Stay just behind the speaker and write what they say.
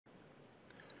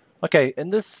Okay, in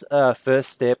this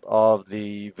first step of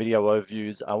the video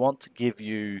overviews, I want to give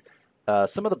you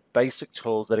some of the basic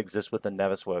tools that exist within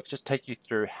Navisworks. Just take you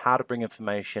through how to bring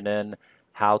information in,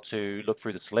 how to look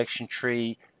through the selection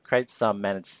tree, create some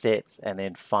managed sets, and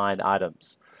then find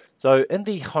items. So in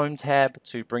the Home tab,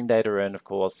 to bring data in, of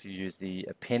course, you use the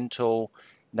Append tool.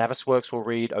 Navisworks will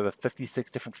read over 56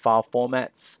 different file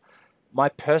formats. My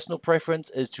personal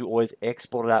preference is to always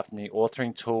export it out from the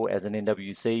authoring tool as an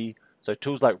NWC. So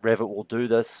tools like Revit will do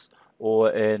this,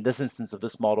 or in this instance of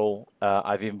this model,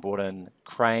 I've even brought in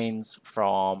cranes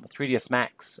from 3ds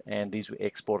Max, and these were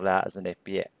exported out as an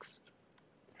FBX.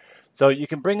 So you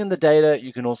can bring in the data,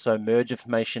 you can also merge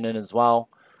information in as well.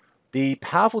 The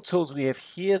powerful tools we have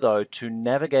here, though, to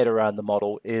navigate around the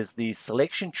model is the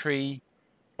selection tree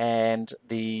and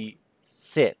the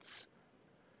sets.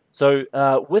 So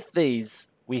with these,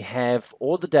 we have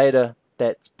all the data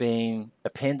that's being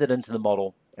appended into the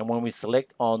model. And when we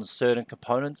select on certain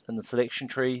components in the selection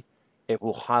tree, it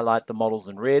will highlight the models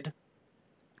in red.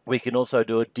 We can also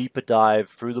do a deeper dive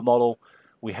through the model.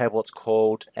 We have what's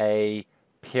called a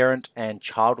parent and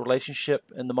child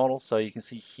relationship in the model. So you can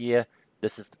see here,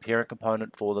 this is the parent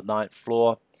component for the 9th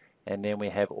floor. And then we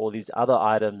have all these other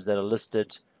items that are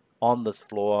listed on this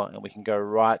floor. And we can go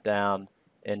right down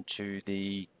into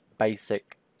the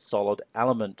basic solid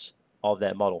element of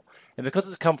that model. And because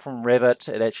it's come from Revit,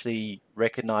 it actually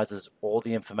recognizes all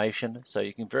the information. So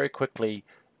you can very quickly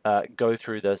go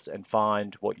through this and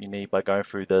find what you need by going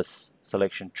through this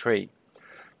selection tree.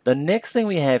 The next thing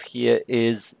we have here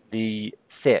is the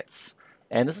sets.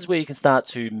 And this is where you can start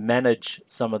to manage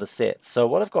some of the sets. So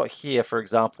what I've got here, for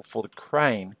example, for the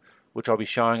crane, which I'll be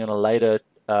showing in a later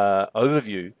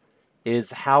overview,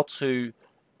 is how to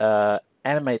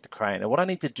animate the crane. And what I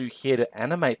need to do here to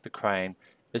animate the crane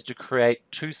is to create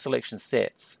 2 selection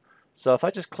sets. So if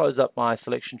I just close up my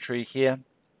selection tree here,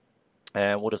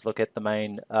 and we'll just look at the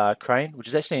main crane, which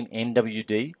is actually an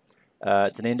NWD.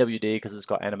 It's an NWD because it's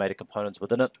got animated components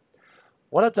within it.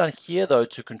 What I've done here, though,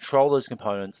 to control those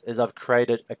components is I've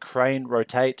created a crane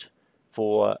rotate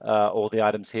for all the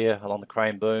items here along the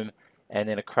crane boom, and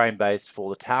then a crane base for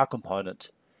the tower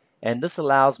component. And this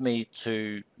allows me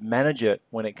to manage it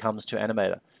when it comes to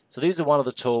Animator. So these are one of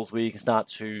the tools where you can start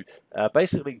to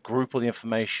basically group all the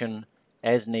information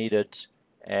as needed,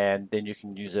 and then you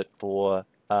can use it for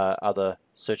other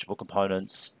searchable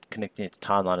components, connecting it to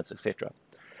timelines, etc.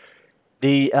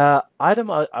 The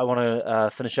item I want to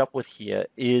finish up with here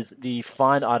is the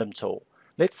Find Item tool.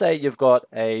 Let's say you've got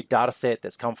a data set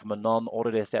that's come from a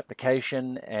non-Autodesk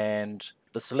application, and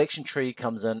the selection tree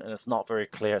comes in and it's not very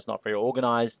clear, it's not very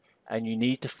organized, and you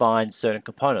need to find certain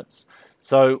components.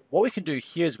 So what we can do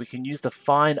here is we can use the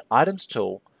Find Items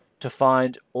tool to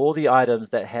find all the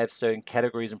items that have certain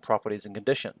categories and properties and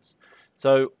conditions.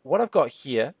 So what I've got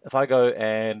here, if I go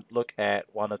and look at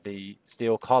one of the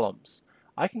steel columns,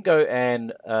 I can go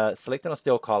and select on a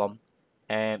steel column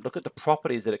and look at the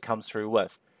properties that it comes through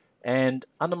with. And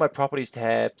under my properties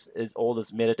tabs is all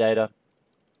this metadata.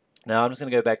 Now I'm just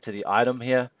going to go back to the item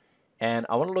here, and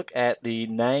I want to look at the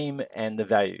name and the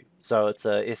value. So it's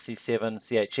a SC7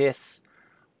 CHS.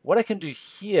 What I can do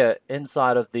here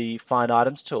inside of the Find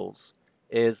Items tools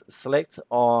is select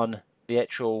on the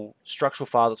actual structural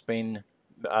file that's been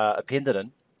appended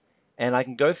in, and I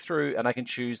can go through and I can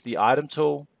choose the item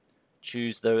tool,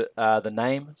 choose the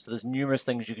name. So there's numerous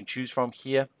things you can choose from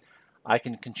here. I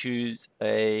can choose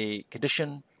a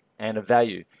condition and a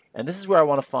value. And this is where I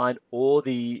want to find all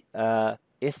the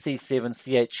SC7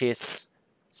 CHS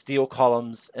steel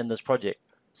columns in this project.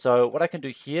 So what I can do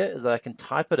here is I can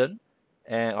type it in,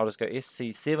 and I'll just go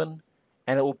SC7,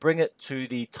 and it will bring it to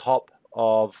the top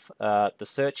of the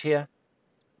search here.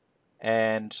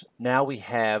 And now we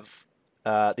have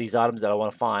these items that I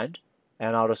want to find,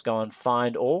 and I'll just go and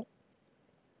find all,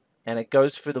 and it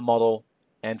goes through the model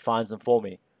and finds them for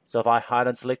me. So if I hide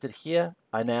unselected here,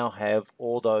 I now have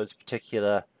all those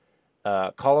particular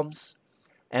columns,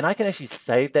 and I can actually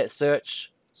save that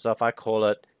search. So if I call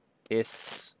it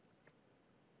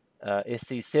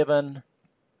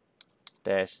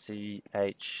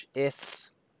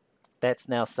SC7-CHS, that's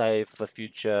now saved for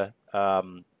future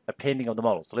appending of the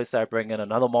model. So let's say I bring in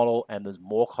another model and there's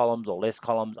more columns or less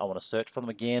columns, I want to search for them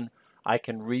again, I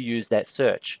can reuse that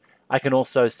search. I can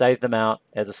also save them out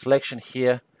as a selection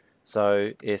here.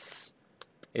 So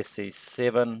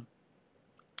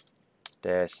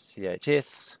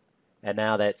SC7-CHS, and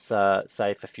now that's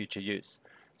saved for future use.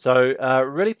 So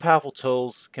really powerful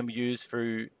tools can be used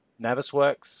through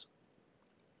Navisworks,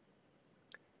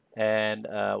 and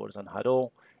what is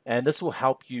Untitled, and this will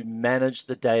help you manage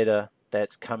the data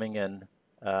that's coming in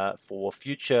for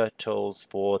future tools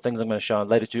for things I'm going to show in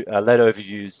later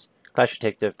overviews, Clash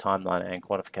Detective, Timeline, and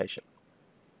Quantification.